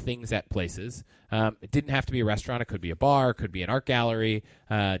rate the things at places. It didn't have to be a restaurant. It could be a bar. It could be an art gallery,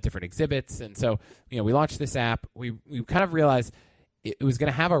 different exhibits. And so, we launched this app. We kind of realized it was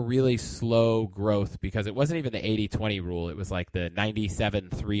going to have a really slow growth because it wasn't even the 80-20 rule. It was like the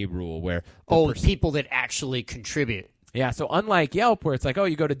 97-3 rule where people that actually contribute. Yeah, so unlike Yelp where it's like,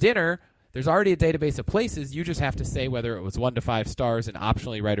 you go to dinner, there's already a database of places. You just have to say whether it was 1 to 5 stars and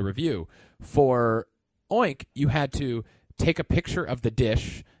optionally write a review. For Oink, you had to take a picture of the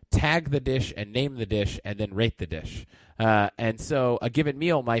dish, tag the dish, and name the dish, and then rate the dish. And so a given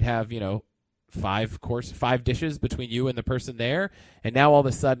meal might have, 5 dishes between you and the person there. And now all of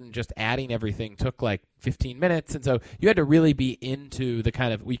a sudden just adding everything took like 15 minutes. And so you had to really be into the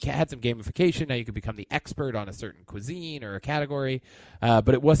kind of, we had some gamification. Now you could become the expert on a certain cuisine or a category, but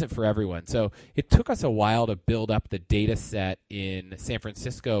it wasn't for everyone. So it took us a while to build up the data set in San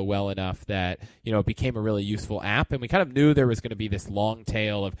Francisco well enough that, it became a really useful app. And we kind of knew there was going to be this long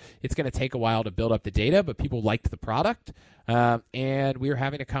tail of it's going to take a while to build up the data, but people liked the product. And we were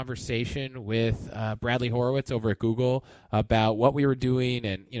having a conversation with Bradley Horowitz over at Google about what we were doing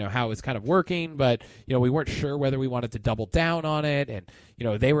and how it was kind of working, but we weren't sure whether we wanted to double down on it. And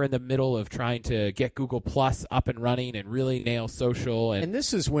they were in the middle of trying to get Google Plus up and running and really nail social. And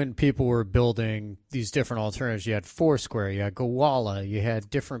this is when people were building these different alternatives. You had Foursquare, you had Gowalla, you had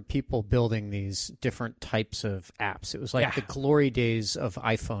different people building these different types of apps. It was like the glory days of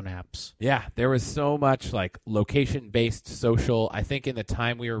iPhone apps. Yeah, there was so much like location-based social. I think in the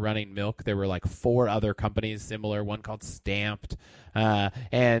time we were running Milk, there were like 4 other companies similar, one called Stamped.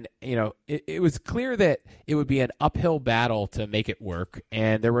 And it was clear that it would be an uphill battle to make it work,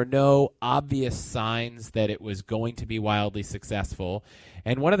 and there were no obvious signs that it was going to be wildly successful.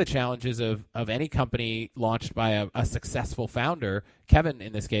 And one of the challenges of any company launched by a successful founder, Kevin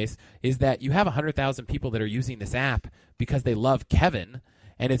in this case, is that you have 100,000 people that are using this app because they love Kevin,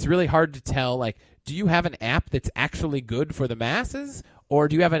 and it's really hard to tell, like, do you have an app that's actually good for the masses, or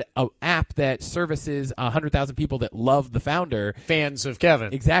do you have an app that services 100,000 people that love the founder? Fans of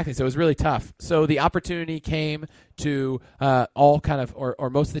Kevin. Exactly. So it was really tough. So the opportunity came to all kind of, or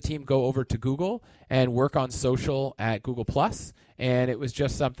most of the team go over to Google and work on social at Google+. And it was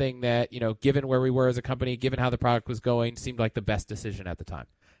just something that, given where we were as a company, given how the product was going, seemed like the best decision at the time.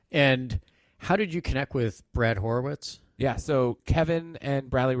 And how did you connect with Brad Horowitz? Yeah, so Kevin and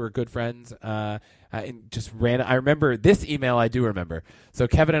Bradley were good friends. And just I remember this email. I do remember. So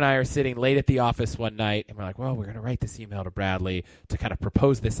Kevin and I are sitting late at the office one night, and we're like, "Well, we're going to write this email to Bradley to kind of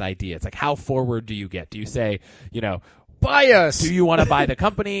propose this idea." It's like, how forward do you get? Do you say, buy us? Do you want to buy the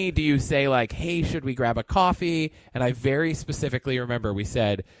company? Do you say like, "Hey, should we grab a coffee?" And I very specifically remember we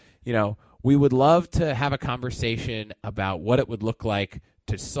said, we would love to have a conversation about what it would look like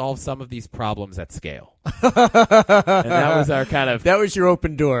to solve some of these problems at scale. And that was our kind of... That was your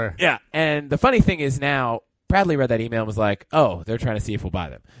open door. Yeah. And the funny thing is now, Bradley read that email and was like, oh, they're trying to see if we'll buy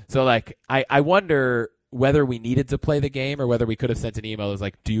them. So, like, I wonder whether we needed to play the game or whether we could have sent an email that was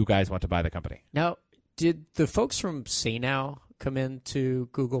like, do you guys want to buy the company? Now, did the folks from Say Now come into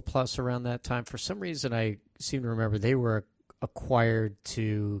Google Plus around that time? For some reason, I seem to remember they were acquired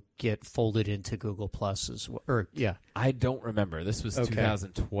to get folded into Google Plus as well. Or, yeah. I don't remember. This was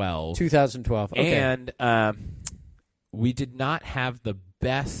 2012. 2012. Okay. And we did not have the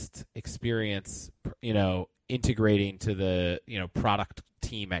best experience, integrating to the, product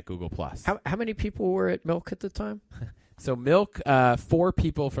team at Google+. How many people were at Milk at the time? So Milk, 4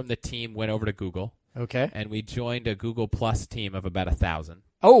 people from the team went over to Google. Okay. And we joined a Google+ team of about 1,000.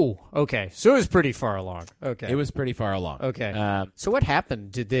 Oh, okay. So it was pretty far along. Okay. It was pretty far along. Okay. So what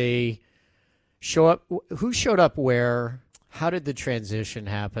happened? Did they show up? Who showed up where? How did the transition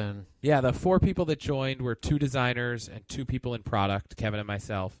happen? Yeah, the 4 people that joined were 2 designers and 2 people in product, Kevin and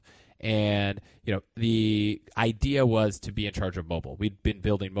myself. And, the idea was to be in charge of mobile. We'd been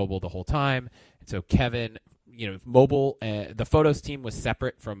building mobile the whole time. And so Kevin, mobile, the photos team was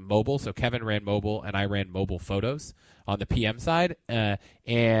separate from mobile. So Kevin ran mobile and I ran mobile photos on the PM side.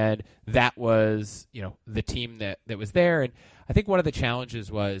 And that was, the team that was there. And I think one of the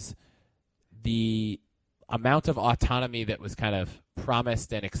challenges was the amount of autonomy that was kind of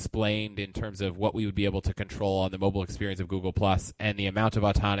promised and explained in terms of what we would be able to control on the mobile experience of Google+, and the amount of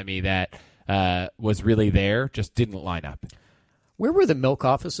autonomy that was really there just didn't line up. Where were the Milk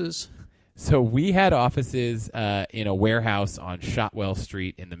offices? So we had offices in a warehouse on Shotwell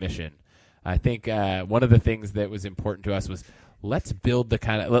Street in the Mission. I think one of the things that was important to us was let's have the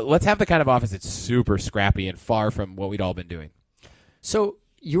kind of office that's super scrappy and far from what we'd all been doing. So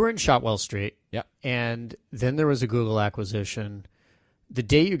you were in Shotwell Street. Yep. And then there was a Google acquisition. The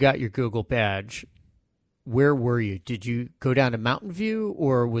day you got your Google badge, where were you? Did you go down to Mountain View,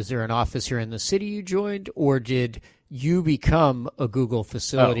 or was there an office here in the city you joined, or did you become a Google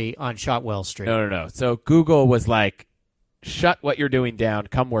facility on Shotwell Street? No. So Google was like, shut what you're doing down,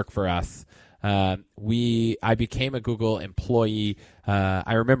 come work for us. I became a Google employee.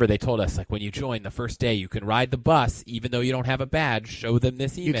 I remember they told us, like, when you join the first day, you can ride the bus, even though you don't have a badge. Show them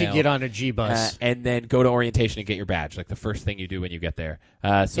this email. You can get on a G bus. And then go to orientation and get your badge, like the first thing you do when you get there.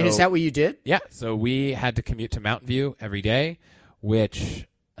 And is that what you did? Yeah. So we had to commute to Mountain View every day, which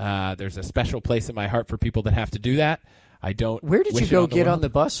there's a special place in my heart for people that have to do that. Where did you go get on the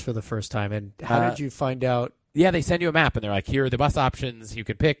bus for the first time, and how did you find out? Yeah, they send you a map, and they're like, here are the bus options you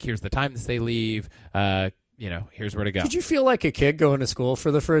can pick. Here's the times they leave. Here's where to go. Did you feel like a kid going to school for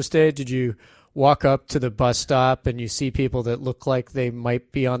the first day? Did you walk up to the bus stop and you see people that look like they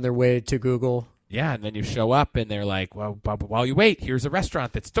might be on their way to Google? Yeah, and then you show up, and they're like, well, while you wait, here's a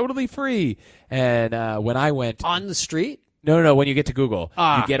restaurant that's totally free. And when I went... On the street? No, when you get to Google.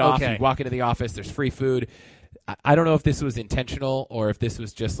 You get off, okay. You walk into the office, there's free food. I don't know if this was intentional or if this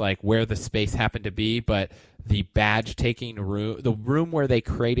was just like where the space happened to be, but the badge taking room, the room where they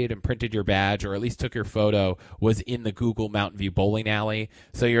created and printed your badge, or at least took your photo, was in the Google Mountain View bowling alley.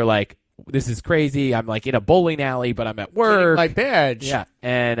 So you're like, this is crazy. I'm like in a bowling alley, but I'm at work. Getting my badge. Yeah.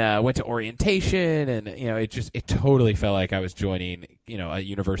 And went to orientation, and it totally felt like I was joining, a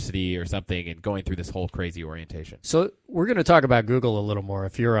university or something and going through this whole crazy orientation. So we're going to talk about Google a little more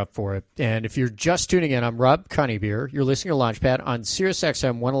if you're up for it. And if you're just tuning in, I'm Rob Conybeer. You're listening to Launchpad on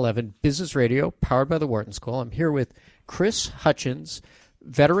SiriusXM 111 Business Radio, powered by the Wharton School. I'm here with Chris Hutchins,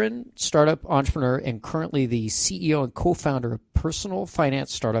 veteran startup entrepreneur and currently the CEO and co-founder of Personal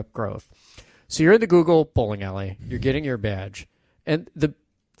Finance Startup Growth. So you're in the Google bowling alley. You're getting your badge. And the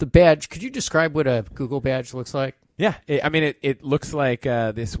badge, could you describe what a Google badge looks like? Yeah. It looks like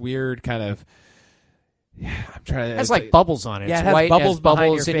this weird kind of... I'm trying to... It has like bubbles on it. Yeah, it's it has white, bubbles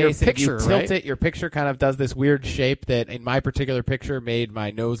behind your in face. your picture, if you tilt right? it, your picture kind of does this weird shape that, in my particular picture, made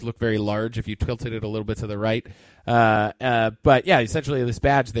my nose look very large if you tilted it a little bit to the right. But yeah, essentially this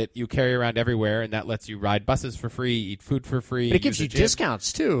badge that you carry around everywhere, and that lets you ride buses for free, eat food for free. But it gives you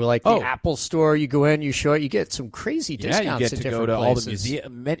discounts too, like the Apple Store. You go in, you show it, you get some crazy discounts. Yeah, you get at to go to places. all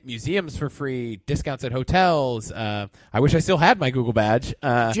the museums for free, discounts at hotels. I wish I still had my Google badge.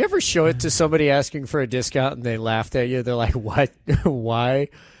 Did you ever show it to somebody asking for a discount and they laughed at you? They're like, "What? Why?"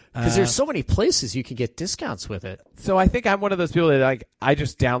 Because there's so many places you can get discounts with it. So I think I'm one of those people that I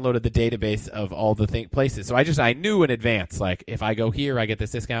just downloaded the database of all the places. So I knew in advance, like, if I go here, I get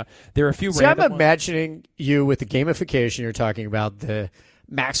this discount. There are a few random I'm imagining you with the gamification you're talking about, the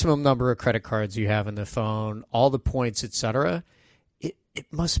maximum number of credit cards you have in the phone, all the points, etc. It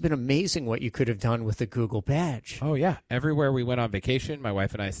must have been amazing what you could have done with the Google badge. Oh, yeah. Everywhere we went on vacation, my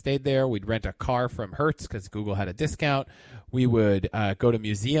wife and I stayed there. We'd rent a car from Hertz because Google had a discount. We would go to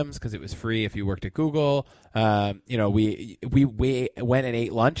museums because it was free if you worked at Google. We went and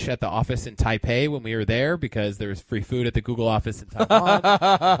ate lunch at the office in Taipei when we were there because there was free food at the Google office in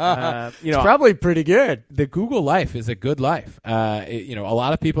Taiwan. It's probably pretty good. The Google life is a good life. A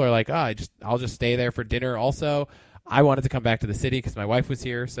lot of people are like, I'll just stay there for dinner also. I wanted to come back to the city because my wife was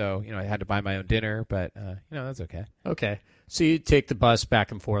here, so I had to buy my own dinner, but that's okay. Okay, so you take the bus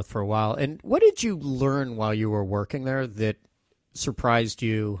back and forth for a while, and what did you learn while you were working there that surprised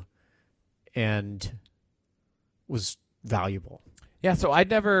you and was valuable? Yeah, so I'd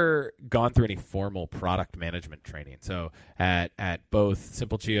never gone through any formal product management training. So at both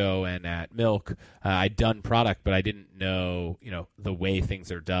Simple Geo and at Milk, I'd done product, but I didn't know, the way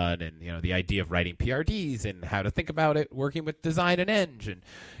things are done, and the idea of writing PRDs and how to think about it, working with design and eng,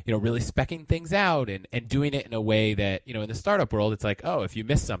 and really speccing things out and doing it in a way that in the startup world, it's like, oh, if you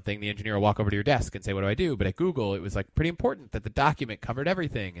miss something, the engineer will walk over to your desk and say, what do I do? But at Google, it was like pretty important that the document covered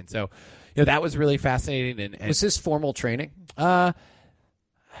everything, and so that was really fascinating. And was this formal training?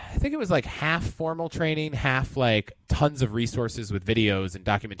 I think it was like half formal training, half like tons of resources with videos and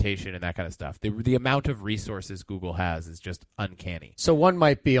documentation and that kind of stuff. The amount of resources Google has is just uncanny. So one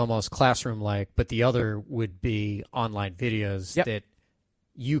might be almost classroom-like, but the other would be online videos that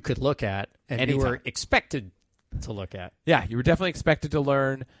you could look at and you were expected to look at. Yeah, you were definitely expected to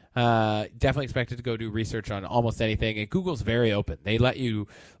learn, definitely expected to go do research on almost anything. And Google's very open. They let you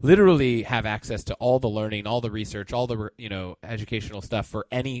literally have access to all the learning, all the research, all the educational stuff for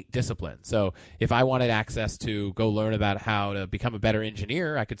any discipline. So if I wanted access to go learn about how to become a better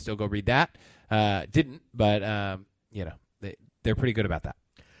engineer, I could still go read that. Didn't, but they're pretty good about that.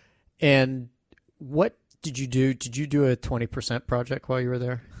 And what did you do? Did you do a 20% project while you were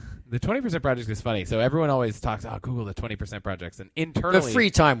there? The 20% project is funny. So everyone always talks, Google, the 20% projects. And internally... The free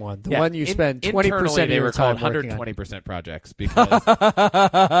time one. The one you spend 20% of they your were time called working on. 120% projects because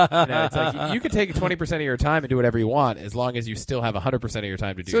it's like you could take 20% of your time and do whatever you want as long as you still have 100% of your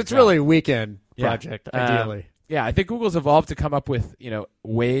time to do So your it's job. really a weekend project, ideally. Yeah, I think Google's evolved to come up with,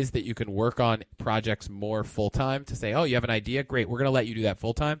 ways that you can work on projects more full-time to say, oh, you have an idea? Great, we're going to let you do that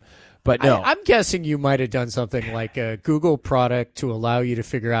full-time. But no. I'm guessing you might have done something like a Google product to allow you to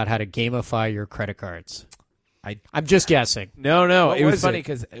figure out how to gamify your credit cards. I'm just guessing. No. It was funny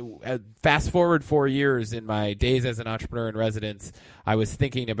because fast forward 4 years in my days as an entrepreneur in residence, I was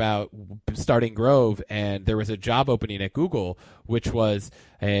thinking about starting Grove, and there was a job opening at Google, which was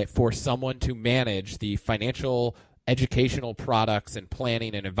for someone to manage the financial educational products and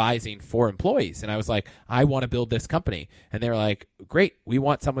planning and advising for employees. And I was like, I want to build this company. And they were like, great, we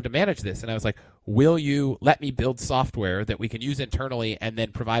want someone to manage this. And I was like, will you let me build software that we can use internally and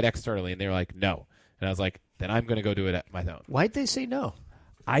then provide externally? And they were like, no. And I was like, then I'm going to go do it at my own. Why'd they say no?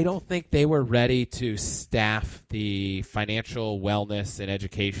 I don't think they were ready to staff the financial wellness and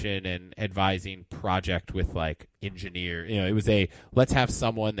education and advising project with like engineer. It was let's have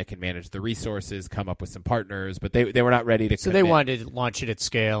someone that can manage the resources, come up with some partners, but they were not ready to So they wanted to launch it at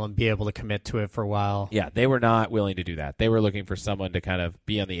scale and be able to commit to it for a while. Yeah, they were not willing to do that. They were looking for someone to kind of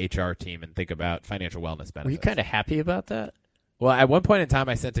be on the HR team and think about financial wellness benefits. Were you kind of happy about that? Well, at one point in time,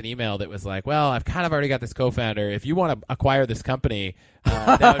 I sent an email that was like, well, I've kind of already got this co-founder. If you want to acquire this company,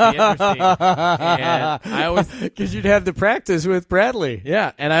 that would be interesting. And I always... Because you'd have the practice with Bradley.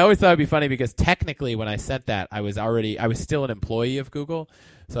 Yeah, and I always thought it would be funny because technically when I sent that, I was still an employee of Google.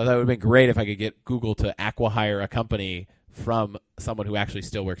 So I thought it would have been great if I could get Google to acqui-hire a company from someone who actually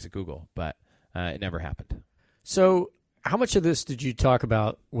still works at Google. But it never happened. So how much of this did you talk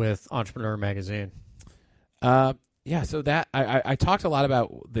about with Entrepreneur Magazine? Yeah, so that I talked a lot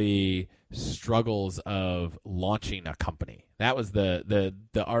about the struggles of launching a company. That was the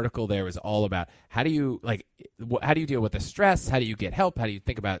article there was all about how do you deal with the stress? How do you get help? How do you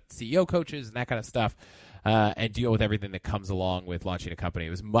think about CEO coaches and that kind of stuff, and deal with everything that comes along with launching a company? It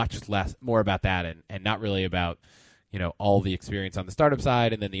was more about that and not really about all the experience on the startup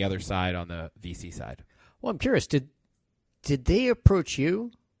side and then the other side on the VC side. Well, I'm curious. Did they approach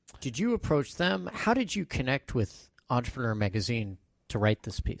you? Did you approach them? How did you connect with Entrepreneur Magazine to write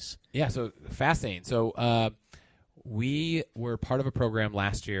this piece? Yeah, so fascinating. So we were part of a program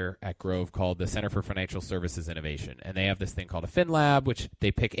last year at Grove called the Center for Financial Services Innovation, and they have this thing called a FinLab, which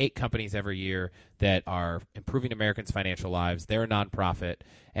they pick 8 companies every year that are improving Americans' financial lives. They're a nonprofit,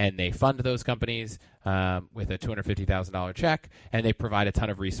 and they fund those companies with a $250,000 check, and they provide a ton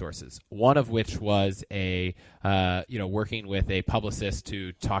of resources. One of which was working with a publicist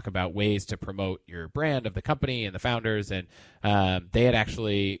to talk about ways to promote your brand of the company and the founders. And they had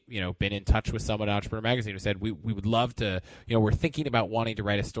actually been in touch with someone at Entrepreneur Magazine who said we would love to, we're thinking about wanting to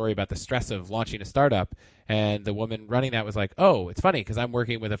write a story about the stress of launching a startup. And the woman running that was like, oh, it's funny because I'm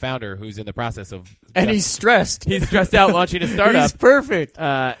working with a founder who's in the process of... And he's stressed. He's stressed out launching a startup. He's perfect.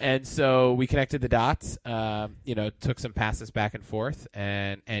 And so we connected the dots, took some passes back and forth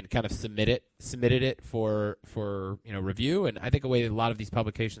and kind of submitted it for review. And I think a way a lot of these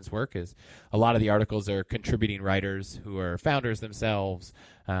publications work is a lot of the articles are contributing writers who are founders themselves.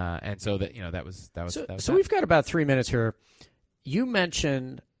 And so that was So we've got about 3 minutes here. You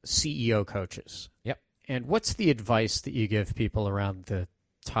mentioned CEO coaches. Yep. And what's the advice that you give people around the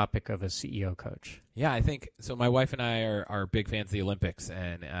topic of a CEO coach? Yeah, I think so. My wife and I are big fans of the Olympics,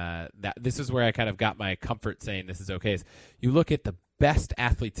 and this is where I kind of got my comfort saying this is okay. Is you look at the best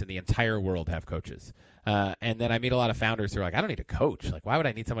athletes in the entire world have coaches, and then I meet a lot of founders who are like, I don't need a coach. Like, why would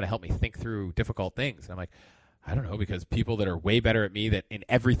I need someone to help me think through difficult things? And I'm like, I don't know, because people that are way better at me that in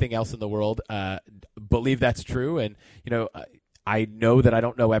everything else in the world believe that's true, and I know that I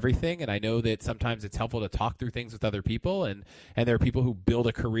don't know everything, and I know that sometimes it's helpful to talk through things with other people, and there are people who build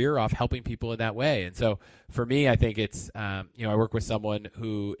a career off helping people in that way. And so for me, I think it's, I work with someone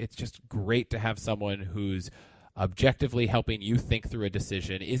who it's just great to have someone who's objectively helping you think through a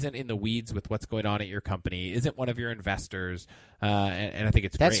decision, isn't in the weeds with what's going on at your company, isn't one of your investors, and I think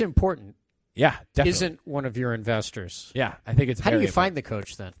it's That's great. important. Yeah, definitely. Isn't one of your investors. Yeah, I think it's How very do you important. find the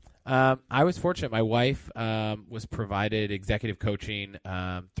coach then? I was fortunate. My wife was provided executive coaching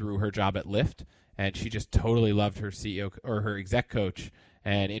through her job at Lyft, and she just totally loved her CEO or her exec coach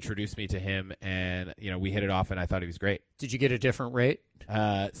and introduced me to him, and we hit it off, and I thought he was great. Did you get a different rate?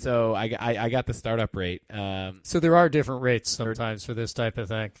 So I got the startup rate. So there are different rates sometimes for this type of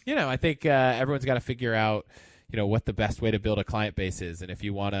thing. I think everyone's got to figure out what the best way to build a client base is. And if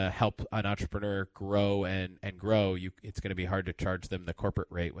you want to help an entrepreneur grow and grow, it's going to be hard to charge them the corporate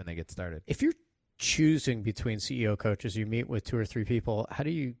rate when they get started. If you're choosing between CEO coaches, you meet with 2 or 3 people, how do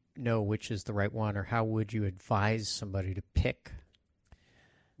you know which is the right one, or how would you advise somebody to pick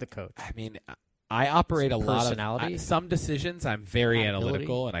the coach? I mean, I operate a lot of personality? some decisions. I'm very Accountability?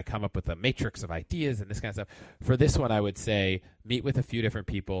 analytical, and I come up with a matrix of ideas and this kind of stuff. For this one, I would say meet with a few different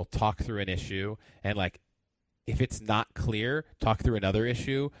people, talk through an issue, and if it's not clear, talk through another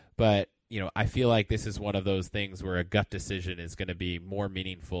issue. But, I feel like this is one of those things where a gut decision is going to be more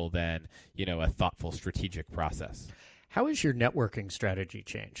meaningful than, a thoughtful strategic process. How has your networking strategy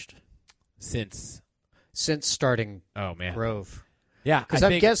changed Since starting Grove? Yeah. Because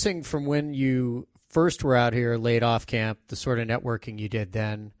I'm guessing from when you first were out here laid off camp, the sort of networking you did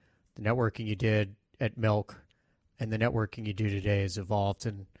then, the networking you did at Milk, and the networking you do today has evolved.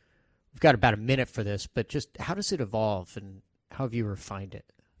 And we've got about a minute for this, but just how does it evolve and how have you refined it?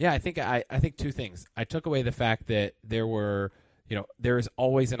 Yeah, I think 2 things. I took away the fact that there is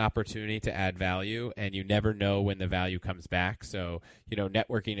always an opportunity to add value, and you never know when the value comes back. So,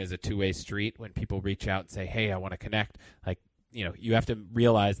 networking is a 2-way street. When people reach out and say, hey, I want to connect, you have to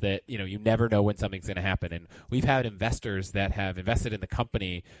realize that, you never know when something's going to happen. And we've had investors that have invested in the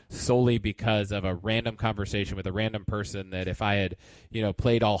company solely because of a random conversation with a random person that if I had,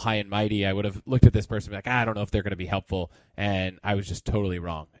 played all high and mighty, I would have looked at this person and be like, I don't know if they're going to be helpful. And I was just totally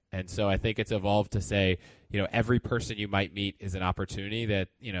wrong. And so I think it's evolved to say, every person you might meet is an opportunity that,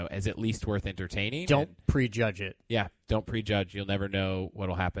 is at least worth entertaining. Don't prejudge it. Yeah, don't prejudge. You'll never know what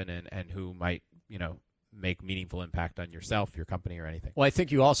will happen and who might, make meaningful impact on yourself, your company, or anything. Well, I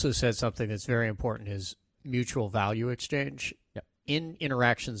think you also said something that's very important is mutual value exchange. Yep. In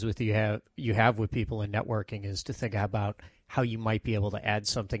interactions with you have with people in networking is to think about how you might be able to add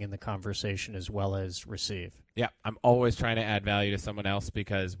something in the conversation as well as receive. Yeah, I'm always trying to add value to someone else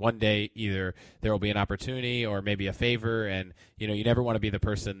because one day either there will be an opportunity or maybe a favor, and you never want to be the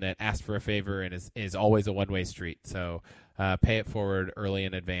person that asks for a favor and is always a one-way street. So pay it forward early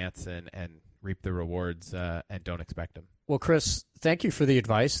in advance and reap the rewards and don't expect them. Well, Chris, thank you for the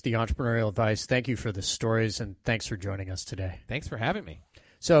advice, the entrepreneurial advice. Thank you for the stories, and thanks for joining us today. Thanks for having me.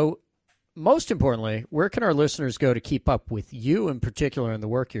 So, most importantly, where can our listeners go to keep up with you in particular and the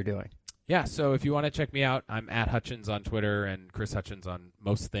work you're doing? Yeah, so if you want to check me out, I'm at Hutchins on Twitter and Chris Hutchins on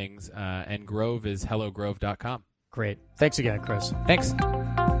most things, and Grove is hellogrove.com. Great. Thanks again, Chris. Thanks.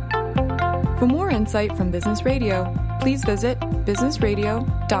 For more insight from Business Radio, please visit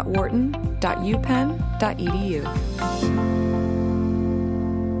businessradio.wharton.upenn.edu.